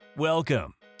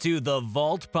Welcome to the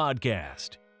Vault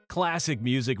Podcast, classic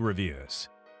music reviews,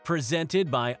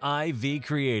 presented by IV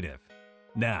Creative.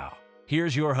 Now,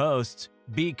 here's your hosts,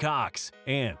 B. Cox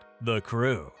and the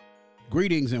crew.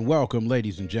 Greetings and welcome,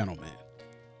 ladies and gentlemen,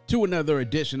 to another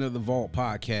edition of the Vault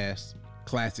Podcast,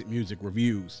 classic music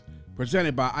reviews,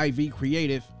 presented by IV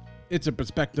Creative. It's a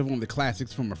perspective on the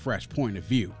classics from a fresh point of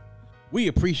view. We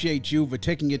appreciate you for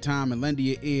taking your time and lending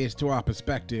your ears to our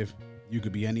perspective. You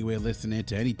could be anywhere listening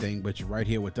to anything, but you're right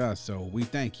here with us, so we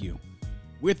thank you.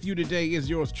 With you today is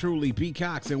yours truly, B.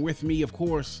 Cox, and with me, of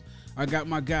course, I got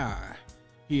my guy.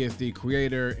 He is the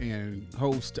creator and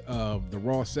host of the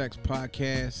Raw Sex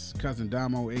Podcast, Cousin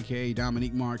Damo, a.k.a.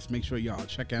 Dominique Marks. Make sure y'all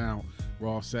checking out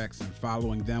Raw Sex and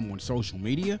following them on social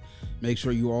media. Make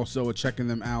sure you also are checking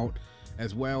them out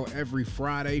as well every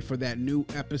Friday for that new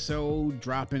episode,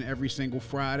 dropping every single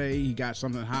Friday. He got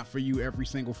something hot for you every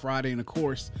single Friday, and of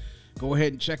course, go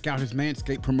ahead and check out his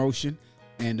Manscaped promotion,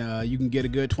 and you can get a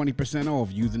good 20%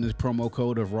 off using this promo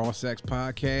code of Raw Sex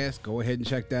Podcast. Go ahead and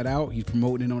check that out. He's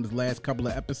promoting it on his last couple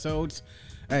of episodes.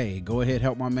 Hey, go ahead,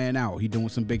 help my man out. He's doing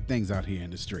some big things out here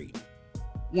in the street.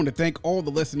 I want to thank all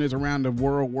the listeners around the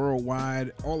world,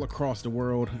 worldwide, all across the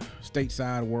world,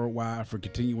 stateside, worldwide, for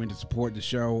continuing to support the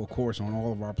show, of course, on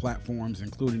all of our platforms,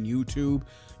 including YouTube.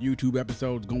 YouTube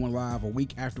episodes going live a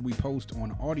week after we post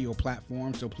on audio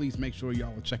platforms, so please make sure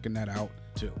y'all are checking that out,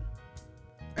 too.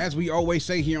 As we always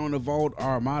say here on The Vault,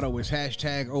 our motto is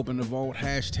hashtag open the vault,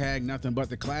 hashtag nothing but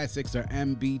the classics, or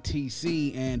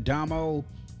MBTC. And Damo,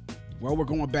 well, we're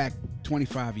going back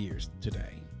 25 years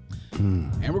today.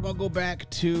 And we're going to go back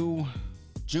to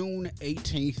June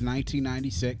 18th,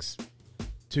 1996,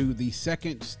 to the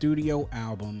second studio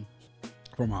album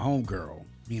from a homegirl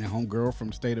from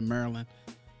the state of Maryland,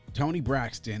 Toni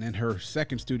Braxton, and her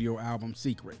second studio album,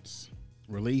 Secrets,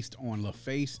 released on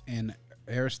LaFace and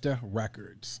Arista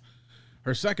Records.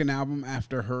 Her second album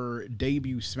after her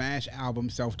debut smash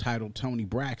album, self-titled Toni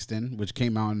Braxton, which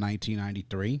came out in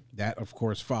 1993. That, of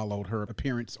course, followed her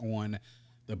appearance on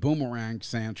the Boomerang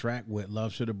soundtrack with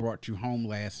Love Should Have Brought You Home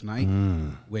Last Night,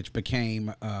 which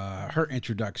became her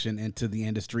introduction into the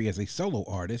industry as a solo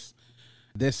artist.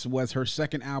 This was her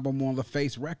second album on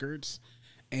LaFace Records,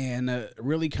 and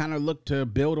really kind of looked to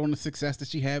build on the success that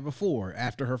she had before.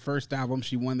 After her first album,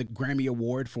 she won the Grammy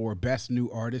Award for Best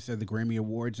New Artist at the Grammy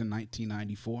Awards in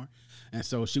 1994, and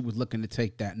so she was looking to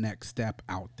take that next step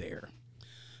out there.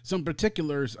 Some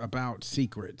particulars about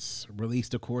Secrets,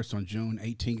 released, of course, on June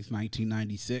 18th,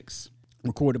 1996,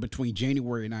 recorded between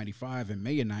January 95 and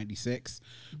May of 96,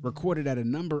 recorded at a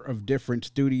number of different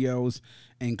studios,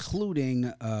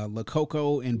 including La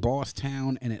Coco in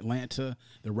Bosstown in Atlanta,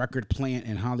 the Record Plant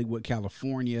in Hollywood,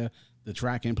 California, the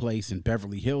Tracking Place in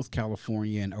Beverly Hills,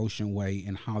 California, and Ocean Way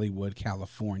in Hollywood,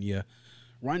 California.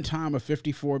 Runtime of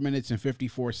 54 minutes and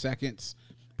 54 seconds.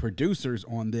 Producers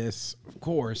on this, of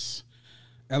course,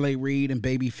 L.A. Reid and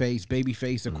Babyface.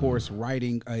 Babyface, of course,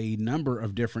 writing a number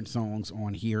of different songs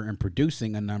on here and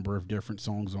producing a number of different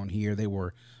songs on here. They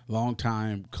were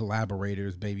longtime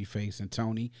collaborators, Babyface and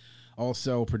Toni.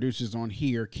 Also, producers on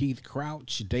here, Keith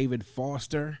Crouch, David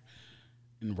Foster,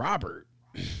 and Robert.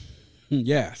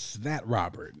 Yes, that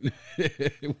Robert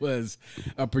was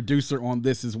a producer on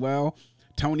this as well.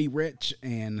 Tony Rich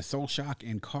and Soul Shock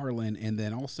and Carlin, and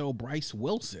then also Bryce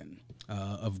Wilson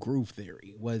of Groove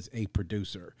Theory was a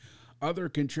producer. Other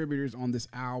contributors on this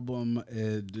album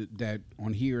that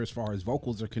on here as far as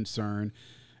vocals are concerned,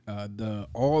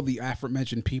 all the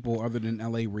aforementioned people other than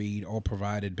L.A. Reid all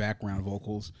provided background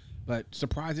vocals, but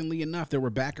surprisingly enough, there were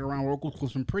background vocals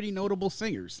with some pretty notable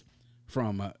singers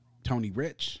from Tony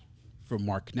Rich, from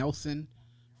Mark Nelson,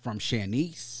 from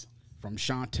Shanice, from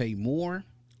Shantae Moore.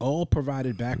 All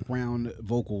provided background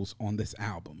vocals on this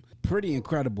album. Pretty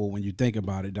incredible when you think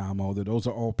about it, Damo, that those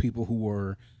are all people who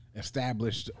were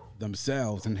established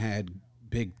themselves and had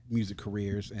big music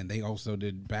careers, and they also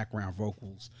did background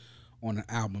vocals on an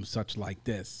album such like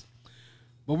this.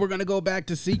 But we're going to go back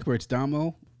to Secrets,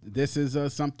 Damo. This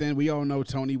is something we all know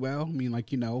Toni well. I mean,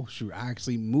 she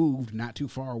actually moved not too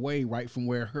far away right from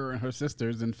where her and her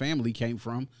sisters and family came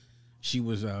from. She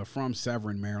was from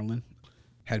Severn, Maryland.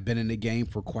 Had been in the game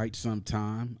for quite some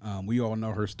time. We all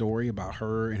know her story about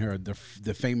her and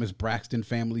the famous Braxton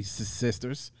family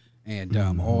sisters and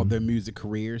all their music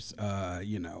careers.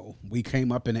 We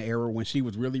came up in an era when she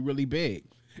was really, really big.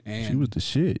 And she was the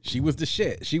shit. She was the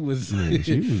shit. She was the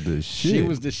shit. She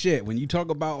was the shit. When you talk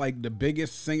about like the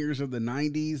biggest singers of the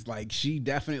 90s, like she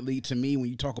definitely, to me, when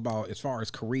you talk about as far as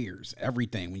careers,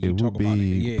 everything, when you talk about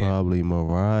it, probably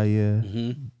Mariah,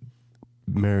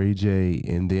 Mary J,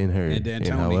 and then her, and then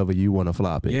Toni. however you want to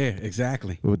flop it. Yeah,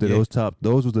 exactly. Those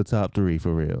was the top three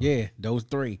for real. Yeah, those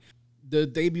three. The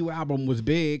debut album was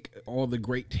big. All the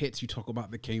great hits you talk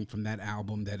about that came from that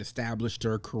album that established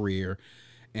her career.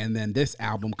 And then this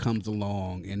album comes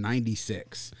along in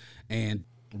 96 and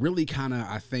really kind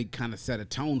of set a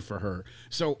tone for her.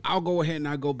 So I'll go ahead and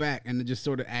I'll go back and just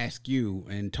sort of ask you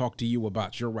and talk to you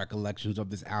about your recollections of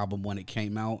this album when it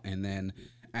came out. And then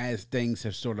as things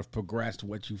have sort of progressed,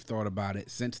 what you've thought about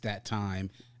it since that time,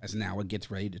 as now it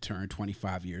gets ready to turn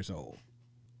 25 years old.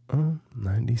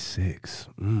 96.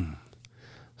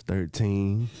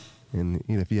 13. And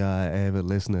if y'all avid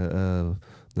listener of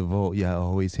The Vault, y'all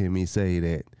always hear me say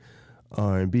that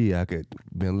R&B I could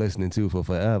been listening to for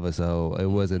forever, so it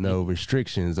wasn't no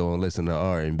restrictions on listening to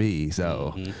R&B.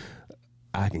 So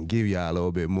I can give y'all a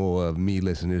little bit more of me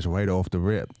listening to this right off the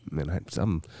rip. Man,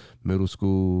 I'm middle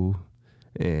school,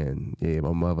 and yeah,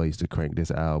 my mother used to crank this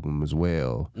album as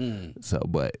well. So,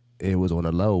 but it was on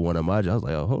the low. One of my, I was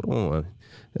like, oh, hold on.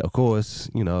 Of course,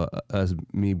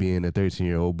 me being a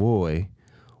 13-year-old boy,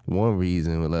 one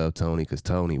reason we love Toni because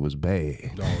Toni was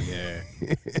bad. Oh yeah,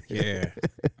 yeah.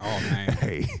 Oh man,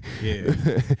 Hey, yeah.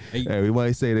 Hey, we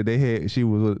might say that she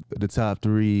was the top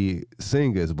 3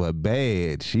 singers, but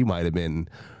bad. She might have been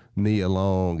Nia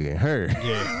Long and her.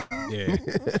 Yeah.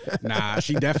 Nah,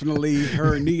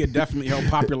 her and Nia definitely helped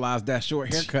popularize that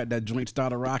short haircut. That joint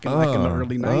started rocking like in the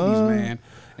early 90s, man.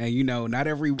 And not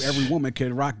every woman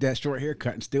could rock that short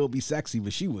haircut and still be sexy,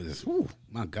 but she was,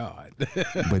 my God.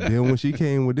 But then when she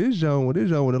came with this joint with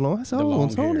the long, I said,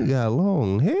 Toni got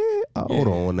long hair. Hold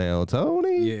on now,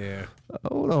 Toni. Yeah.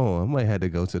 Hold on. I might have to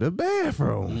go to the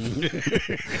bathroom.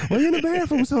 Why you in the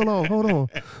bathroom so long? Hold on.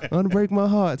 Unbreak my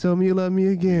heart. Tell me you love me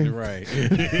again. Right.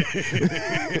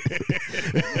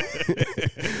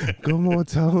 Come on,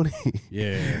 Toni.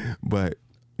 Yeah. But,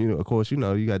 of course, you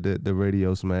got the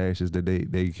radio smashes that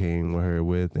they came with her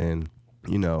with. And,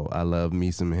 I love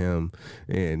me some him.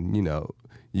 And,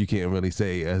 you can't really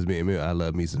say us being me, I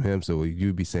love me some him, so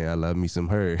you be saying I love me some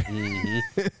her.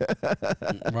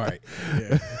 Right.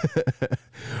 Yeah.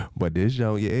 But this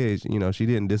young, she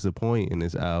didn't disappoint in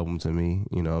this album to me.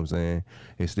 You know what I'm saying?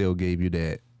 It still gave you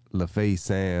that LaFace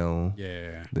sound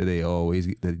that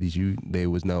they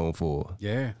was known for.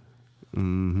 Yeah.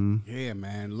 Yeah,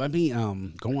 man. Let me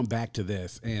going back to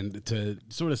this and to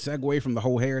sort of segue from the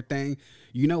whole hair thing.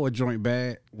 A joint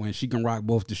bad when she can rock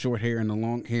both the short hair and the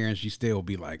long hair, and she still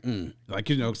be like, some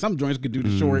joints could do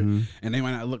the short and they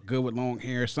might not look good with long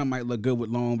hair. Some might look good with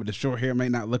long, but the short hair may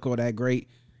not look all that great.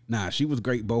 Nah, she was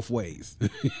great both ways.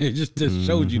 It just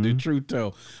showed you the truth,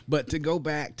 though. But to go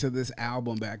back to this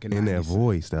album back in that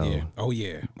voice, though. Yeah. Oh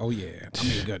yeah. I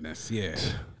mean, goodness. Yeah.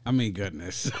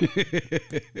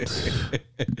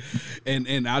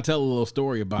 and I'll tell a little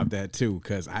story about that too,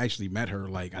 because I actually met her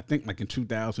I think in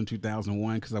 2000,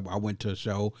 2001, because I went to a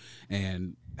show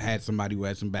and had somebody who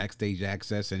had some backstage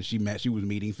access, and she was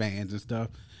meeting fans and stuff.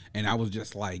 And I was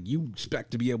just like, you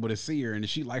expect to be able to see her, and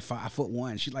she like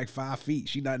 5'1", she like 5 feet,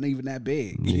 she not even that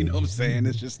big. You know what I'm saying?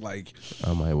 It's just like,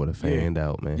 I might would have fanned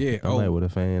out, man. Yeah, I might would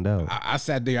have fanned out. I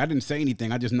sat there, I didn't say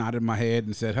anything, I just nodded my head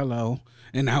and said hello,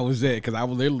 and that was it. Because I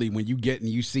was literally, when you get and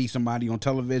you see somebody on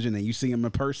television and you see them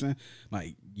in person,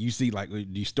 like you see like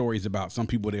these stories about some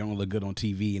people, they don't look good on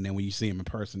TV, and then when you see them in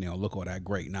person, they don't look all that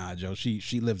great. Nah, Joe,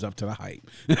 she lives up to the hype.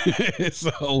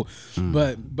 So,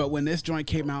 but when this joint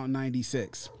came out in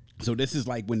 96. So this is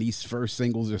like when these first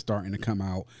singles are starting to come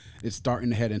out. It's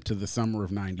starting to head into the summer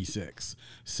of 96.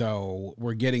 So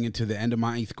we're getting into the end of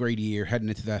my 8th grade year, heading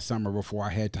into that summer before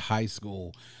I head to high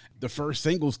school. The first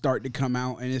singles start to come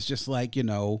out, and it's just like,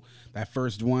 that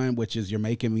first one, which is You're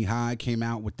Making Me High, came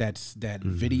out with that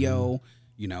video.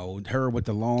 Her with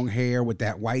the long hair with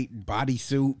that white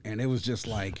bodysuit, and it was just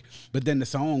like, but then the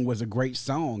song was a great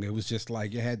song. It was just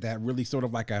like, it had that really sort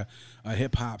of like a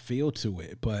hip hop feel to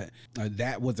it. But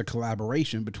that was a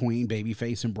collaboration between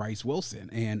Babyface and Bryce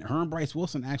Wilson, and her and Bryce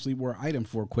Wilson actually were an item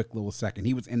for a quick little second.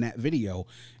 He was in that video,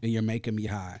 and You're Making Me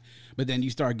High. But then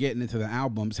you start getting into the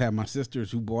albums. Have my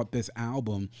sisters who bought this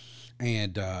album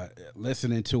and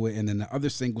listening to it, and then the other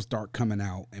singles start coming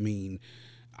out. I mean,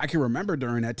 I can remember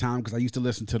during that time, because I used to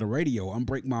listen to the radio,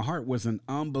 Unbreak My Heart was an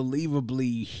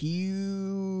unbelievably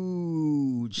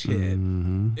huge hit.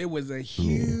 It was a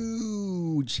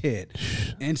huge hit.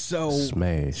 And so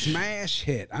smash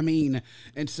hit. I mean,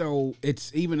 and so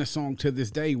it's even a song to this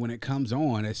day when it comes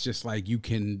on, it's just like you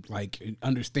can like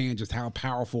understand just how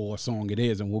powerful a song it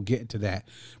is, and we'll get into that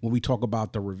when we talk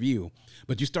about the review.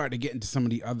 But you start to get into some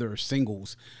of the other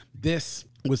singles. This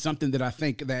was something that I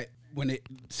think that when it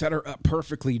set her up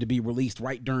perfectly to be released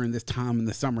right during this time in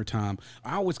the summertime.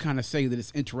 I always kind of say that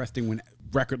it's interesting when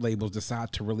record labels decide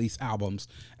to release albums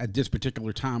at this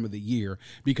particular time of the year,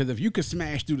 because if you could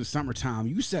smash through the summertime,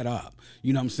 you set up,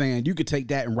 you know what I'm saying? You could take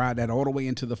that and ride that all the way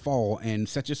into the fall and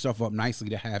set yourself up nicely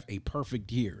to have a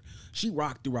perfect year. She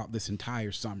rocked throughout this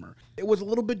entire summer. It was a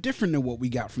little bit different than what we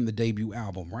got from the debut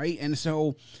album, right? And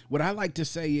so what I like to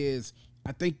say is,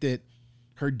 I think that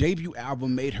her debut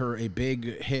album made her a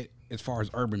big hit as far as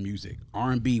urban music,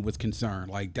 R&B was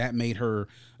concerned. Like, that made her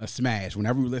a smash.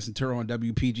 Whenever we listened to her on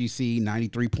WPGC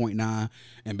 93.9,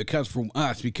 and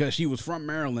because she was from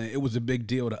Maryland, it was a big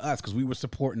deal to us because we were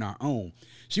supporting our own.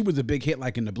 She was a big hit,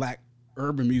 like, in the black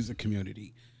urban music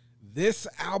community. This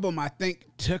album, I think,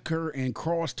 took her and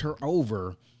crossed her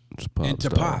over into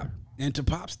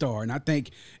pop star. And I think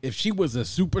if she was a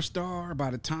superstar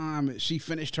by the time she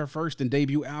finished her first and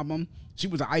debut album, she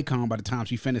was an icon by the time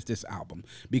she finished this album,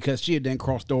 because she had then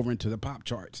crossed over into the pop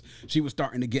charts. She was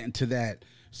starting to get into that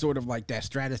sort of like that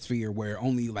stratosphere where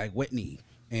only like Whitney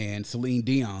and Celine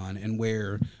Dion, and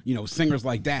where, you know, singers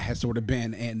like that had sort of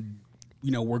been, and,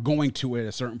 you know, we're going to it at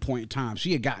a certain point in time.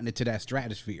 She had gotten into that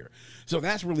stratosphere. So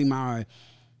that's really my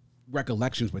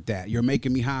recollections with that. You're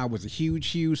Making Me High was a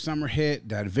huge summer hit.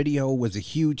 That video was a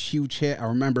huge hit. I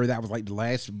remember that was like the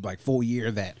last like full year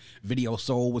that Video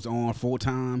Soul was on full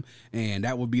time, and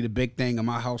that would be the big thing in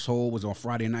my household, was on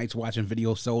Friday nights watching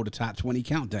Video Soul, the top 20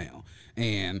 countdown,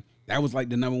 and that was like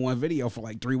the #1 video for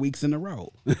like 3 weeks in a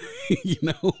row. You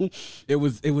know, it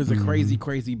was a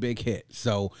crazy big hit.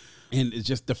 So, and it's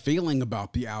just the feeling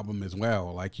about the album as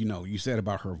well. Like, you know, you said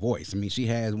about her voice. I mean, she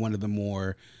has one of the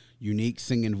more unique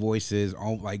singing voices,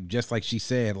 all like, just like she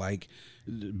said, like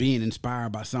being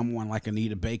inspired by someone like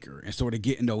Anita Baker, and sort of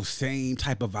getting those same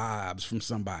type of vibes from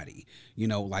somebody, you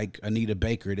know, like Anita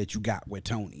Baker that you got with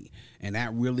Toni. And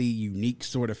that really unique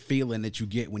sort of feeling that you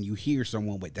get when you hear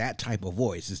someone with that type of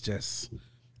voice is just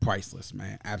priceless,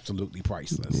 man. Absolutely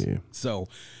priceless. Yeah. So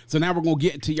now we're going to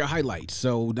get into your highlights.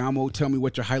 So Damo, tell me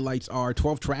what your highlights are.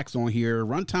 12 tracks on here,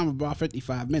 runtime of about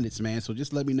 55 minutes, man. So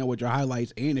just let me know what your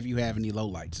highlights, and if you have any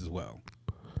lowlights as well.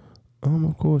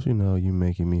 Of course, you know, You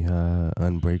Making Me High,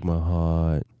 Unbreak My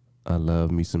Heart, I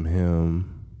Love Me Some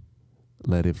Him,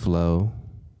 Let It Flow.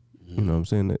 You know what I'm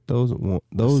saying? Those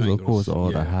singles, of course,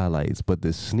 are the highlights. But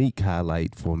the sneak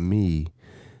highlight for me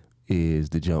is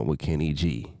the jump with Kenny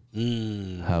G.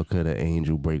 How Could an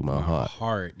Angel Break My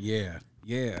Heart? Yeah.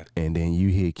 And then you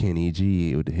hear Kenny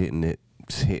G hitting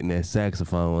that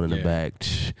saxophone in the back.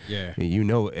 Yeah. And you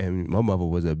know, and my mother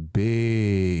was a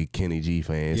big Kenny G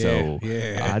fan. So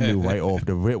I knew right off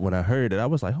the rip when I heard it. I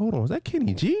was like, hold on, is that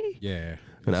Kenny G? Yeah.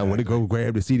 And I went to go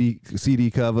grab the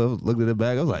CD cover, looked at the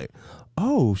back. I was like,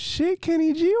 oh shit,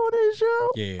 Kenny G on this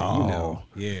show? Yeah, oh. You know.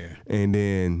 Yeah. And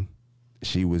then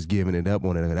she was giving it up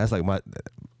on it. That's like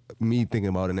me thinking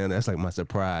about it now, that's like my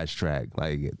surprise track.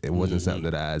 Like, it wasn't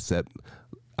something that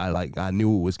I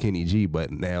knew it was Kenny G, but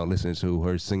now listening to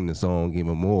her sing the song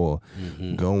even more,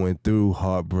 going through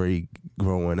heartbreak,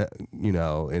 growing up, you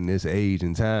know, in this age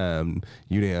and time,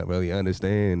 you didn't really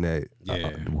understand that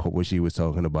what she was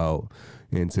talking about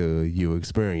until you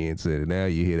experience it. And now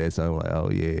you hear that song, like,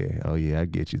 oh yeah, I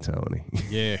get you, Toni.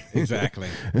 Yeah, exactly.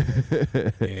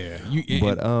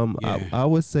 I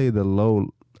would say the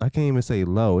low. I can't even say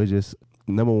low. It's just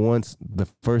 #1. The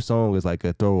first song is like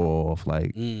a throw off.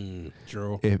 Like,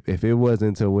 true. If it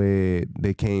wasn't to where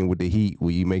they came with the heat,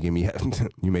 where you making me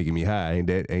high, ain't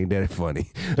that funny?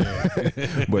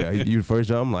 Yeah. But you first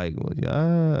jump, I'm like,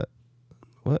 well,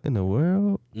 what in the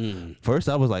world? First,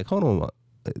 I was like, hold on.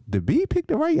 Did B pick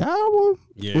the right album?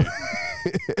 Yeah.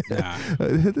 Nah.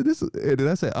 And then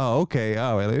I said, oh, okay,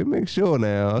 all right, let me make sure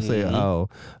now. I say, all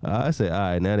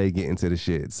right, now they get into the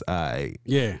shits. All right.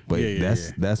 Yeah. But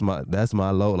that's my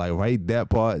low. Like, right,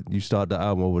 that part, you start the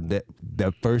album with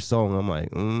that first song, I'm like,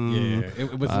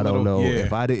 it was I don't know.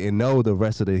 If I didn't know the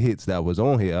rest of the hits that was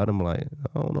on here, I'd be like,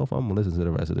 I don't know if I'm gonna listen to the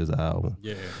rest of this album.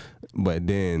 Yeah. But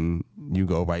then you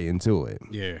go right into it.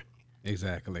 Yeah,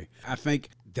 exactly. I think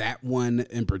that one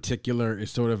in particular is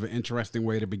sort of an interesting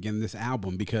way to begin this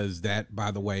album, because that,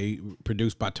 by the way,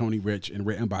 produced by Tony Rich and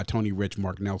written by Tony Rich,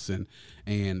 Mark Nelson,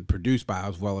 and produced by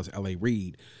as well as L.A.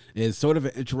 Reid, is sort of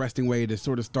an interesting way to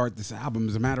sort of start this album.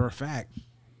 As a matter of fact,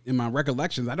 in my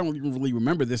recollections, I don't even really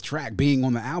remember this track being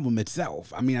on the album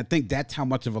itself. I mean, I think that's how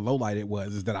much of a lowlight it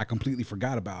was, is that I completely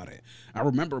forgot about it. I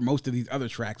remember most of these other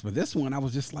tracks, but this one, I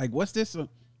was just like, what's this?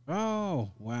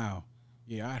 Oh, wow.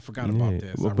 Yeah, I forgot about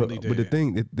this. Well, I really did. But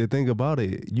the thing about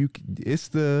it, it's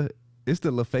the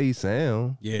LaFace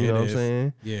sound. Yeah, you know what I'm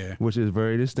saying? Yeah, which is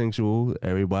very distinctual.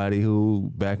 Everybody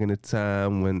who back in the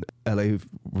time when L.A.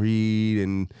 Reid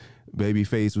and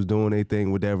Babyface was doing their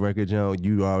thing with that record, Jones,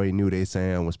 you already knew they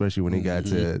sound, especially when they got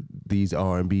to these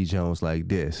R&B Jones like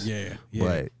this. Yeah.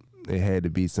 But it had to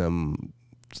be some,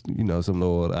 some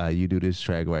little, you do this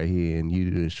track right here and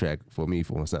you do this track for me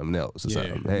for something else or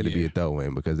something. It had to be a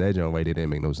throw-in because that joint right there didn't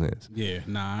make no sense. Yeah,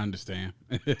 nah, I understand.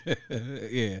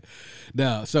 Yeah.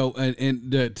 No, so,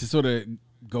 to sort of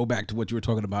go back to what you were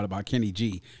talking about Kenny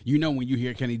G, when you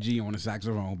hear Kenny G on the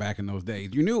saxophone back in those days,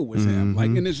 you knew it was him.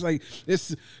 Like, and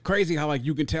it's crazy how like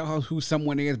you can tell who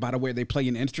someone is by the way they play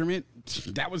an instrument.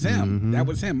 That was him. That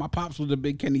was him. My pops was a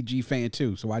big Kenny G fan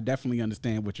too, so I definitely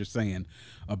understand what you're saying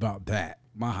about that.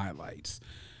 My highlights.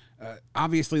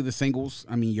 Obviously the singles,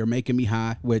 You're Making Me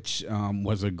High, which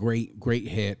was a great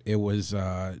hit. It was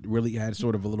really had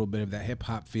sort of a little bit of that hip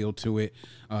hop feel to it.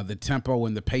 The tempo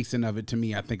and the pacing of it, to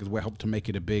me, I think is what helped to make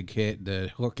it a big hit, the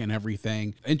hook and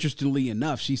everything. Interestingly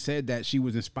enough, she said that she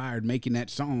was inspired making that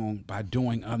song by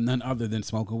doing none other than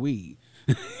smoking weed.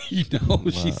 Wow.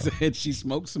 She said she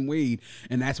smoked some weed,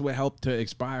 and that's what helped to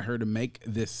inspire her to make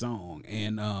this song.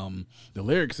 And the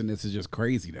lyrics in this is just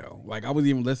crazy, though. Like, I was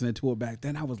even listening to it back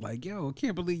then. I was like, yo, I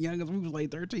can't believe Youngers, we was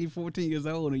like 13, 14 years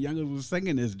old, and Youngers was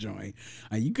singing this joint.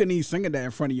 And you couldn't even sing that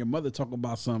in front of your mother, talking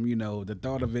about some, the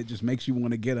thought of it just makes you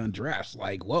want to get undressed.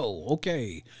 Like, whoa,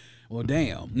 okay. Well,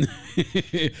 damn.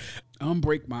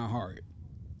 Unbreak My Heart,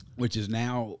 which is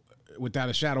now, without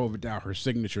a shadow of a doubt, her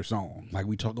signature song. Like,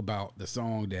 we talk about the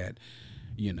song that,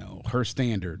 her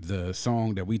standard, the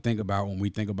song that we think about when we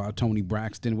think about Toni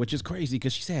Braxton, which is crazy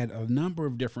because she's had a number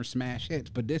of different smash hits,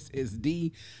 but this is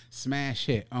the smash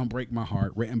hit, Unbreak My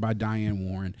Heart, written by Diane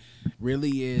Warren.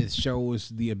 Really shows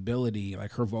the ability,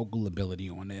 like her vocal ability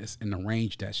on this and the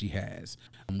range that she has.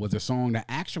 Was a song that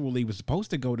actually was supposed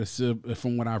to go to,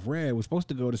 from what I've read, was supposed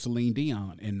to go to Celine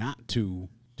Dion and not to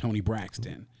Toni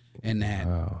Braxton. And that,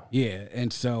 yeah.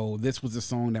 And so this was a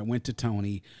song that went to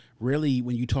Toni. Really,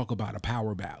 when you talk about a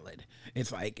power ballad,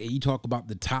 it's like, you talk about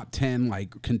the top 10,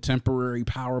 like, contemporary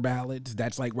power ballads.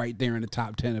 That's like right there in the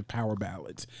top 10 of power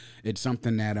ballads. It's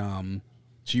something that,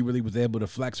 she really was able to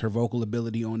flex her vocal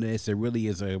ability on this. It really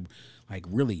is the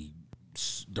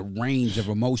range of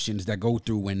emotions that go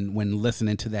through when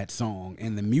listening to that song,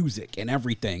 and the music and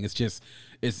everything. It's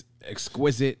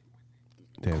exquisite.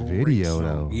 That video,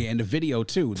 though. Yeah, and the video,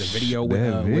 too. The video with...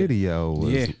 That video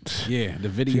was... Yeah, the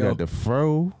video. She got the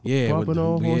fro popping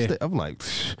off on stage. I'm like,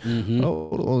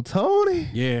 oh, Toni.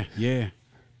 Yeah.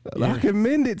 I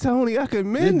commend it, Toni. I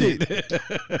commend it.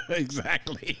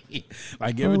 Exactly.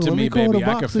 Like, give it to me, baby.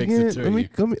 I can fix it to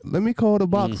you. Let me call the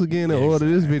box again and order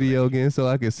this video again so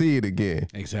I can see it again.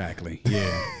 Exactly.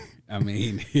 Yeah.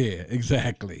 Yeah,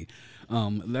 exactly.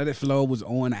 Let It Flow was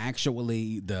on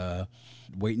actually the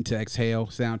Waiting to Exhale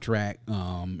soundtrack.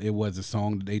 It was a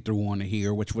song that they threw on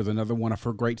here, which was another one of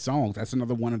her great songs. That's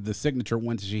another one of the signature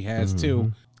ones she has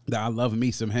too. The I Love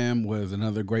Me Some Him was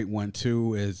another great one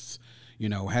too. Is,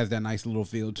 has that nice little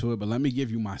feel to it. But let me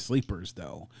give you my sleepers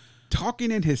though.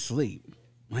 Talking in His Sleep.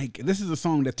 Like, this is a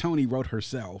song that Toni wrote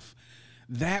herself.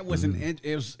 That was it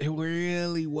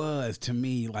really was to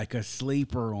me like a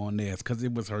sleeper on this, because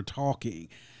it was her talking.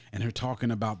 And her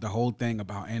talking about the whole thing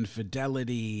about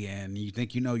infidelity, and you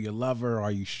think you know your lover, are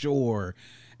you sure?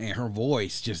 And her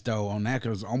voice just, though, on that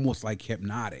was almost like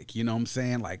hypnotic. You know what I'm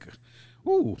saying? Like,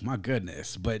 ooh, my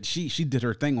goodness. But she did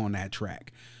her thing on that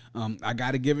track. I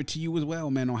got to give it to you as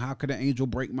well, man, on How Could an Angel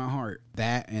Break My Heart.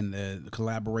 That and the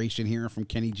collaboration hearing from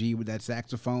Kenny G with that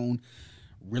saxophone.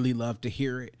 Really love to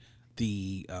hear it.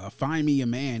 The Find Me a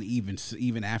Man,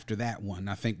 even after that one,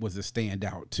 I think was a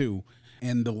standout too.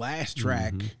 And the last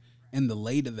track, In the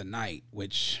Late of the Night,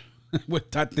 which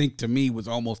I think to me was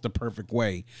almost the perfect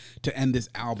way to end this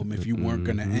album if you weren't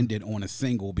going to end it on a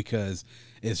single, because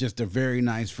it's just a very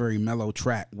nice, very mellow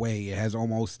track way. It has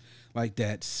almost like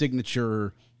that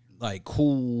signature, like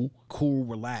cool,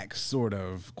 relaxed sort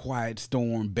of Quiet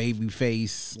Storm,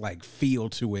 Babyface like feel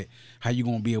to it. How you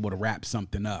gonna be able to wrap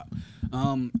something up?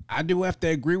 I do have to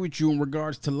agree with you in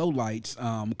regards to Lowlights.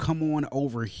 Come On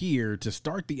Over Here to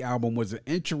start the album was an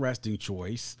interesting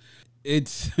choice.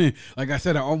 It's like I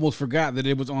said, I almost forgot that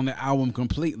it was on the album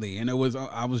completely, and I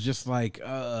was just like,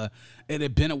 it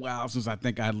had been a while since I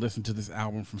think I'd listened to this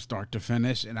album from start to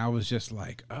finish, and I was just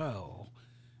like, oh.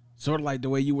 Sort of like the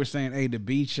way you were saying, hey, the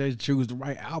B should choose the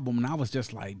right album. And I was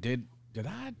just like, did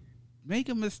I make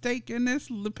a mistake in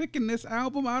picking this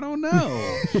album? I don't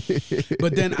know.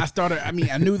 But then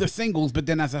I knew the singles, but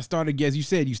then as I started, as you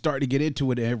said, you start to get into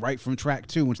it right from track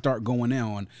 2 and start going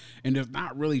on. And there's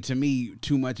not really, to me,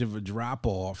 too much of a drop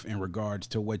off in regards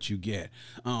to what you get.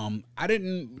 I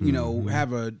didn't,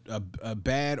 have a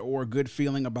bad or good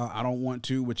feeling about I Don't Want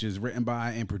To, which is written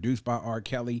by and produced by R.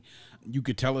 Kelly. You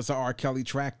could tell it's a R. Kelly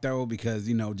track though, because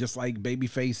just like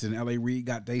Babyface and L.A. Reid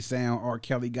got their sound, R.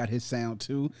 Kelly got his sound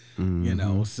too. But I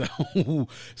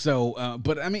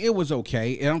mean, it was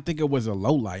okay. I don't think it was a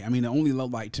low light. I mean, the only low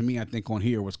light to me, I think, on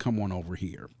here was "Come On Over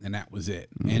Here," and that was it.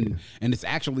 And it's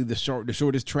actually the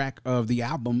shortest track of the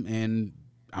album, and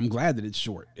I'm glad that it's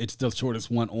short. It's the shortest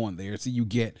one on there, so you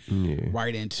get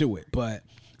right into it. But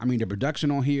I mean, the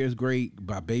production on here is great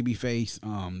by Babyface.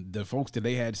 The folks that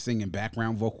they had singing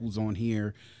background vocals on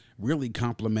here really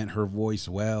complement her voice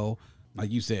well.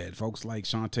 Like you said, folks like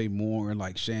Shantae Moore,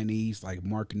 like Shanice, like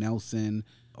Mark Nelson,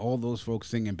 all those folks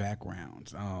singing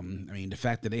backgrounds. I mean, the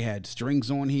fact that they had strings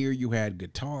on here, you had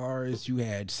guitars, you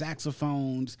had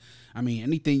saxophones. I mean,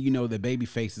 anything that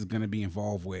Babyface is going to be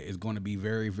involved with is going to be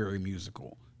very, very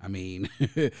musical. I mean,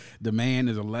 the man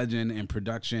is a legend in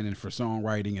production and for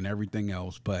songwriting and everything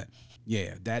else. But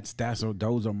yeah,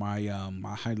 those are my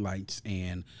my highlights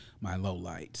and my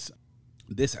lowlights.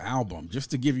 This album, just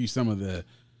to give you some of the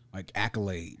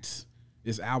accolades,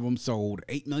 this album sold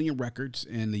 8 million records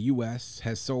in the U.S.,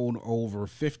 has sold over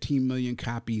 15 million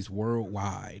copies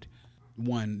worldwide.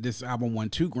 This album won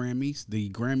 2 Grammys. The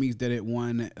Grammys that it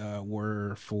won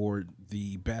were for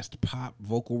the best pop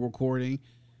vocal recording.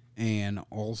 And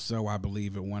also, I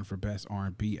believe it won for Best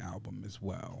R&B Album as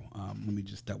well. Let me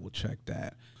just double check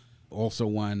that. Also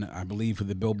won, I believe, for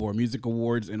the Billboard Music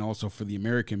Awards and also for the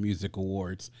American Music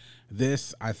Awards.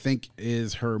 This, I think,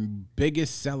 is her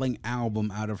biggest selling album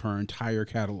out of her entire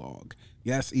catalog.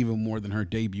 Yes, even more than her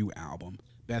debut album.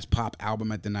 Best Pop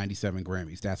Album at the 97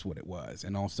 Grammys. That's what it was.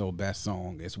 And also Best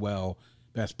Song as well.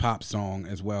 Best Pop Song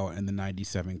as well in the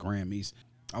 97 Grammys.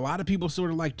 A lot of people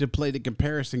sort of like to play the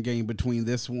comparison game between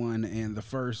this one and the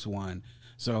first one.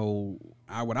 So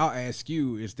what I'll ask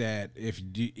you is that if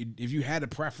you had a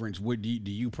preference, do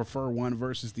you prefer one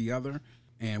versus the other,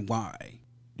 and why?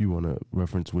 You want to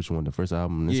reference which one, the first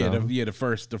album? Album?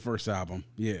 The first album.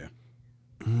 Yeah.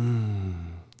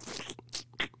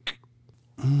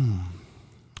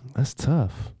 That's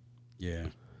tough. Yeah.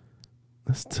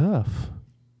 That's tough.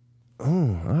 I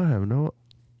have no.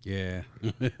 Yeah.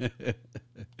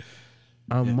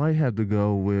 I might have to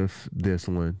go with this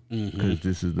one because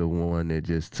this is the one that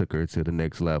just took her to the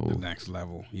next level. The next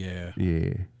level, yeah.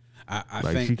 Yeah. I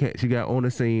think she got on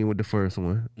the scene with the first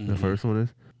one. The first one is,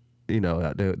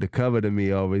 the cover to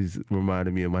me always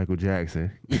reminded me of Michael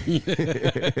Jackson.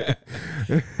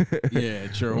 Yeah,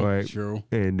 true, right? True.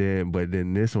 And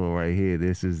then this one right here,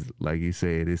 this is like you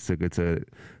said, it took her to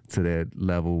that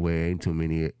level where ain't too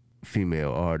many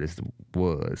female artists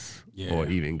or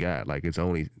even got.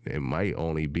 It might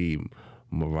only be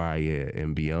Mariah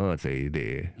and Beyonce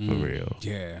there for real.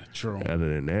 Yeah, true. Other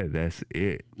than that, that's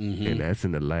it. And that's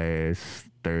in the last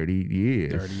 30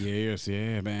 years. 30 years,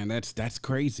 yeah, man. That's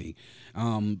crazy.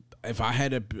 If I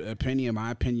had an opinion, my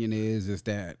opinion is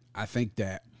that I think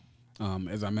that,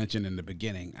 as I mentioned in the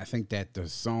beginning, I think that the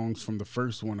songs from the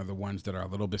first one are the ones that are a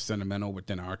little bit sentimental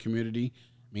within our community,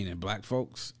 meaning black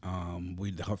folks.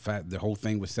 The whole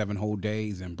thing with 7 Whole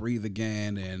Days and Breathe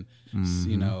Again and,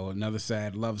 Another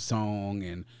Sad Love Song.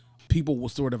 And people will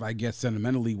sort of, I guess,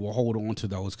 sentimentally will hold on to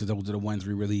those because those are the ones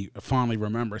we really fondly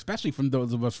remember, especially from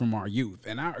those of us from our youth.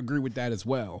 And I agree with that as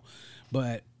well.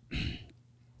 But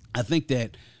I think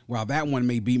that while that one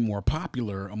may be more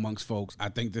popular amongst folks, I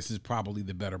think this is probably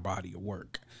the better body of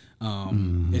work.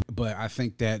 But I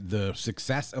think that the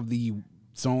success of the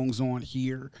songs on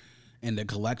here and the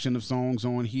collection of songs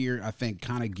on here, I think,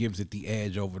 kind of gives it the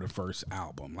edge over the first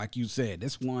album. Like you said,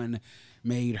 this one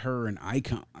made her an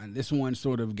icon. This one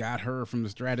sort of got her from the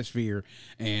stratosphere.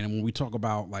 And when we talk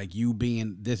about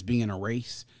being a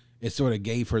race, it sort of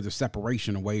gave her the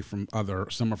separation away from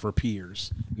some of her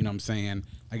peers. You know what I'm saying?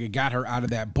 Like, it got her out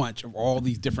of that bunch of all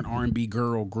these different R&B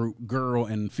girl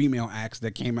and female acts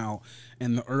that came out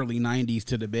in the early 90s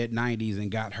to the mid 90s and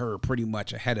got her pretty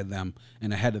much ahead of them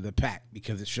and ahead of the pack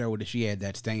because it showed that she had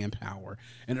that staying power.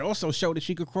 And it also showed that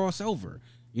she could cross over.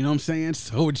 You know what I'm saying?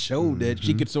 So it showed that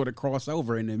she could sort of cross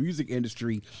over in the music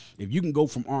industry. If you can go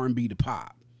from R&B to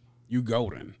pop, you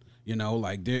golden.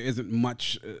 There isn't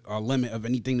much a limit of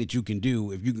anything that you can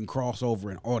do if you can cross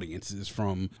over in audiences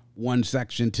from one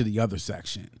section to the other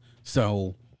section.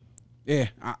 So Yeah,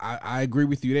 I agree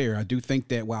with you there. I do think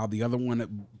that while the other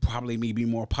one probably may be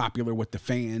more popular with the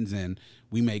fans and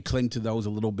we may cling to those a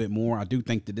little bit more, I do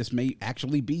think that this may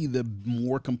actually be the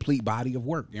more complete body of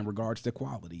work in regards to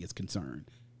quality is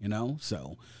concerned, you know?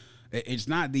 So it's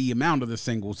not the amount of the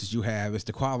singles that you have, it's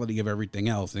the quality of everything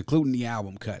else, including the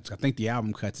album cuts. I think the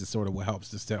album cuts is sort of what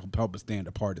helps us stand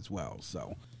apart as well.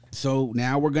 So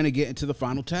now we're going to get into the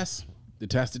final test. The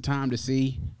test of time to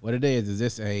see what it is. Is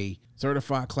this a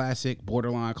certified classic,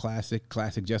 borderline classic,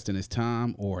 classic just in its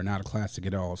time, or not a classic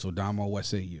at all? So, Damo, what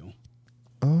say you?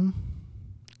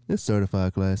 It's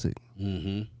certified classic.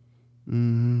 It's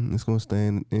gonna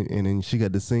stand, and then she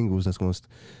got the singles that's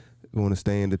gonna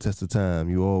stand the test of time.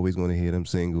 You always gonna hear them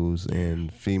singles, and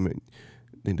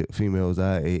the females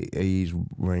our age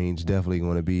range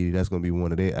definitely that's gonna be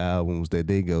one of their albums that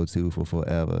they go to for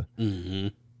forever.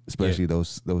 Especially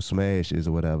those smashes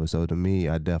or whatever. So to me,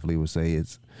 I definitely would say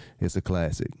it's a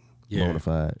classic, bona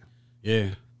fide.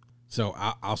 Yeah. So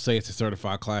I'll say it's a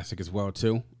certified classic as well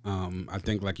too. I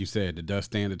think, like you said, it does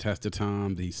stand the test of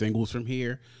time. The singles from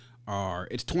here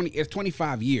it's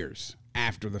 25 years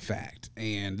after the fact,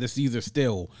 and this either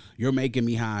still You're Making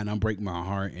Me High and Unbreak My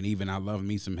Heart, and even I Love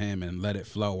Me Some Him and Let It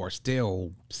Flow are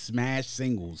still smash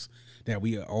singles that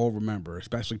we all remember,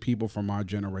 especially people from our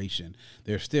generation.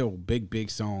 They're still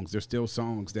big songs. They're still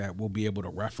songs that we'll be able to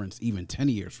reference even 10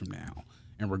 years from now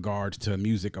in regards to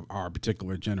music of our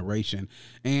particular generation.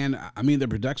 And I mean, the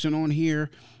production on here,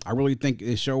 I really think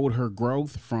it showed her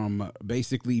growth from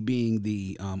basically being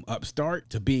the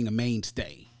upstart to being a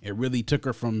mainstay. It really took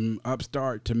her from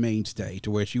upstart to mainstay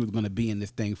to where she was going to be in this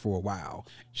thing for a while.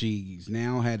 She's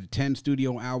now had 10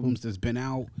 studio albums that's been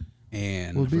out.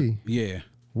 And yeah.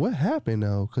 What happened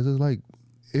though? Because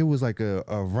it was like a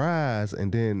rise,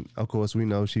 and then of course we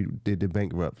know she did the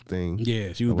bankrupt thing.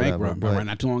 Yeah, she was bankrupt, but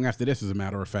not too long after this, as a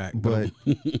matter of fact. But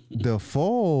the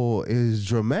fall is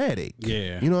dramatic.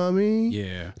 Yeah, you know what I mean.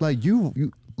 Yeah, like you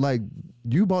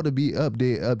about to be up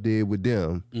there with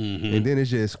them, and then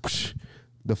it's just whoosh,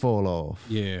 the fall off.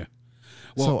 Yeah.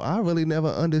 Well, so I really never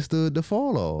understood the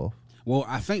fall off. Well,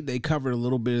 I think they covered a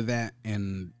little bit of that,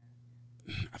 and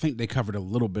I think they covered a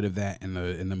little bit of that in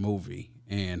the movie,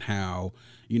 and how,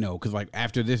 you know, because like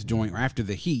after this joint, or after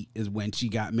The Heat, is when she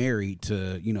got married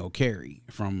to, you know, Carrie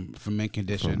from Mint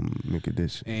Condition.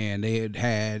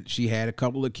 And she had a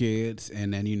couple of kids,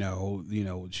 and then you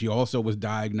know she also was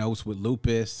diagnosed with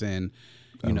lupus, and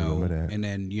you know, and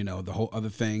then you know the whole other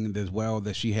thing as well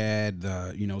that she had,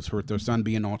 you know, her son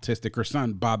being autistic. Her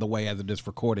son, by the way, as of this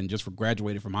recording,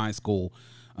 graduated from high school.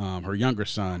 Her younger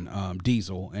son,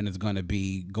 Diesel, and is going to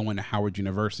be going to Howard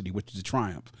University, which is a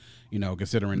triumph, you know,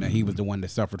 considering that he was the one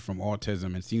that suffered from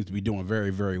autism and seems to be doing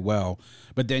very, very well.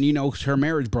 But then, you know, her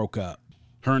marriage broke up.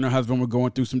 Her and her husband were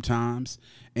going through some times.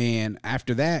 And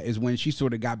after that is when she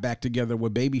sort of got back together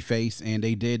with Babyface, and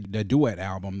they did the duet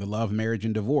album, The Love, Marriage,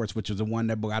 and Divorce, which is the one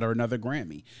that got her another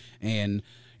Grammy. And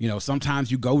you know,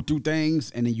 sometimes you go through things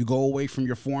and then you go away from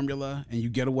your formula and you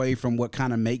get away from what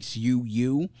kind of makes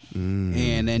you.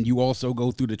 And then you also go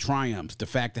through the triumphs, the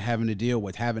fact of having to deal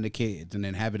with having the kids and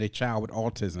then having a child with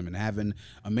autism and having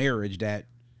a marriage that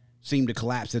seemed to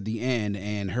collapse at the end,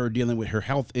 and her dealing with her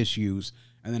health issues.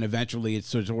 And then eventually it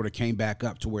sort of came back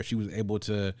up to where she was able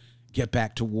to get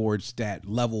back towards that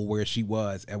level where she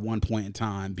was at one point in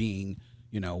time, being,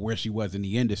 you know, where she was in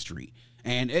the industry.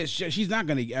 And she's not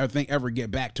going to, I think, ever get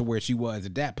back to where she was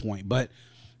at that point. But,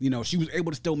 you know, she was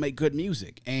able to still make good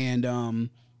music.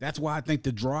 And that's why I think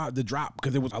the drop,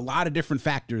 because there was a lot of different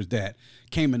factors that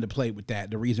came into play with that.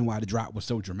 The reason why the drop was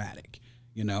so dramatic,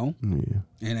 you know? Yeah.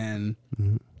 And then,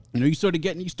 you know, you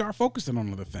start focusing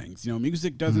on other things. You know,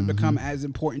 music doesn't become as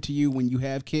important to you when you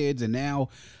have kids. And now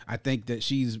I think that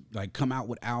she's like come out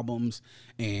with albums,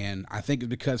 and I think it's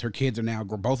because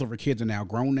both of her kids are now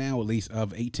grown now, at least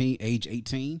of age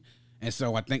 18. And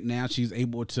so I think now she's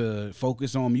able to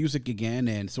focus on music again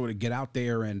and sort of get out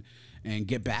there and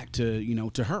get back to, you know,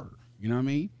 to her, you know what I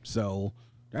mean? So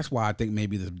that's why I think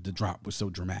maybe the drop was so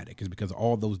dramatic, is because of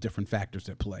all those different factors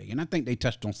at play. And I think they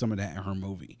touched on some of that in her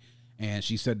movie. And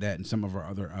she said that in some of her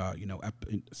other,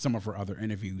 some of her other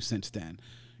interviews since then.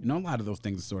 You know, a lot of those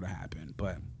things sort of happened.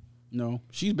 But, you know,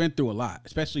 she's been through a lot,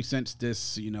 especially since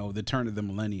this, you know, the turn of the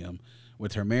millennium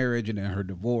with her marriage and then her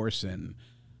divorce and,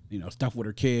 you know, stuff with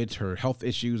her kids, her health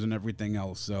issues and everything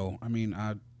else. So, I mean,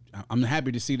 I'm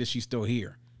happy to see that she's still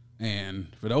here.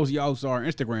 And for those of y'all who saw her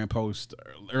Instagram post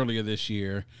earlier this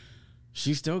year,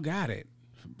 she still got it.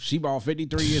 She about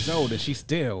 53 years old, and she's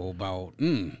still about,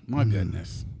 my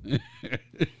goodness.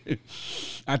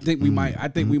 I think we might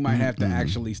have to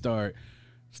actually start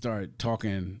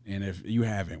talking. And if you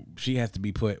haven't, she has to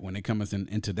be put, when it comes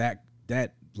into that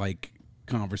that like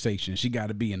conversation. She got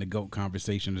to be in the GOAT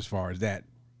conversation as far as that.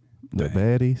 The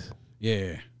baddies.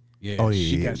 Yeah. Yeah, Oh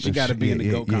yeah, she got to be in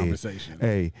the GOAT conversation.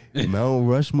 Hey, Mount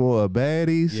Rushmore of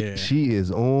baddies. Yeah. She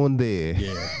is on there.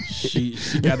 Yeah, she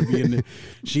got to be in the.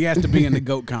 She has to be in the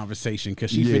GOAT conversation because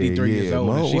she's 53 years old.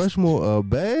 Mount Rushmore of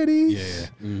baddies. Yeah,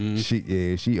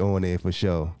 mm-hmm. She on there for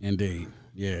sure. Indeed.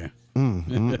 Yeah.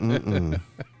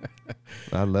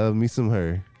 I love me some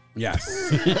her. Yes.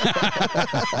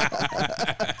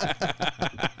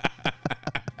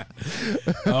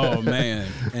 Oh man,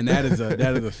 and that is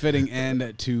a fitting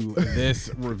end to this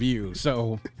review.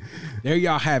 So there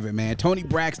y'all have it, man. Toni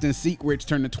Braxton Secrets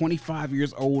turned 25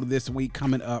 years old this week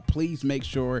coming up. Please make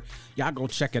sure y'all go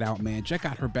check it out, man. Check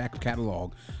out her back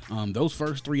catalog. Those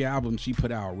first 3 albums she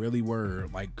put out really were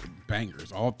like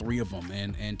bangers, all 3 of them,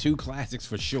 and 2 classics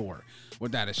for sure,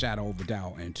 without a shadow of a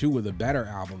doubt, and 2 of the better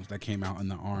albums that came out in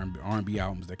the R&B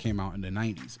albums that came out in the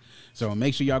 90s. So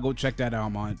make sure y'all go check that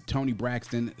out on Toni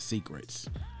Braxton Secrets.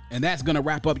 And that's going to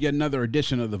wrap up yet another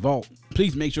edition of The Vault.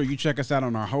 Please make sure you check us out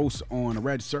on our hosts on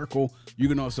Red Circle. You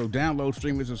can also download,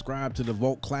 stream, and subscribe to The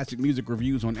Vault Classic Music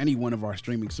Reviews on any one of our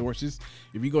streaming sources.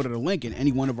 If you go to the link in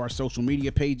any one of our social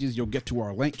media pages, you'll get to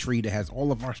our link tree that has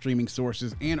all of our streaming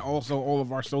sources and also all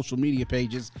of our social media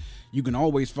pages. You can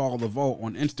always follow The Vault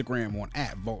on Instagram on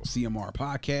 @VaultCMR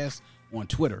Podcast, on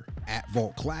Twitter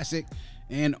 @Vault Classic,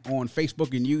 and on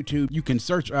Facebook and YouTube. You can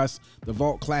search us, The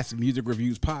Vault Classic Music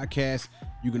Reviews Podcast.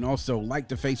 You can also like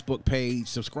the Facebook page,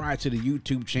 subscribe to the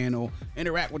YouTube channel,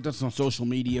 interact with us on social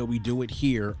media. We do it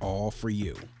here all for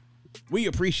you. We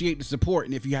appreciate the support,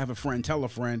 and if you have a friend, tell a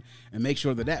friend, and make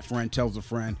sure that that friend tells a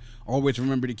friend. Always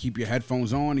remember to keep your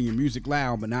headphones on and your music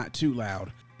loud, but not too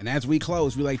loud. And as we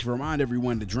close, we like to remind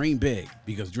everyone to dream big,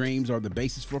 because dreams are the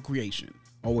basis for creation.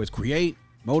 Always create,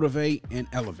 motivate, and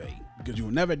elevate, because you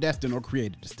were never destined or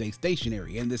created to stay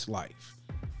stationary in this life.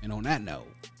 And on that note,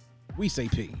 we say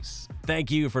peace.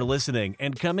 Thank you for listening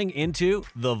and coming into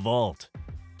The Vault.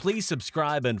 Please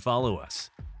subscribe and follow us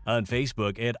on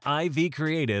Facebook at IV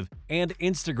Creative and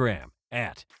Instagram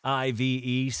at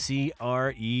IVECRE8.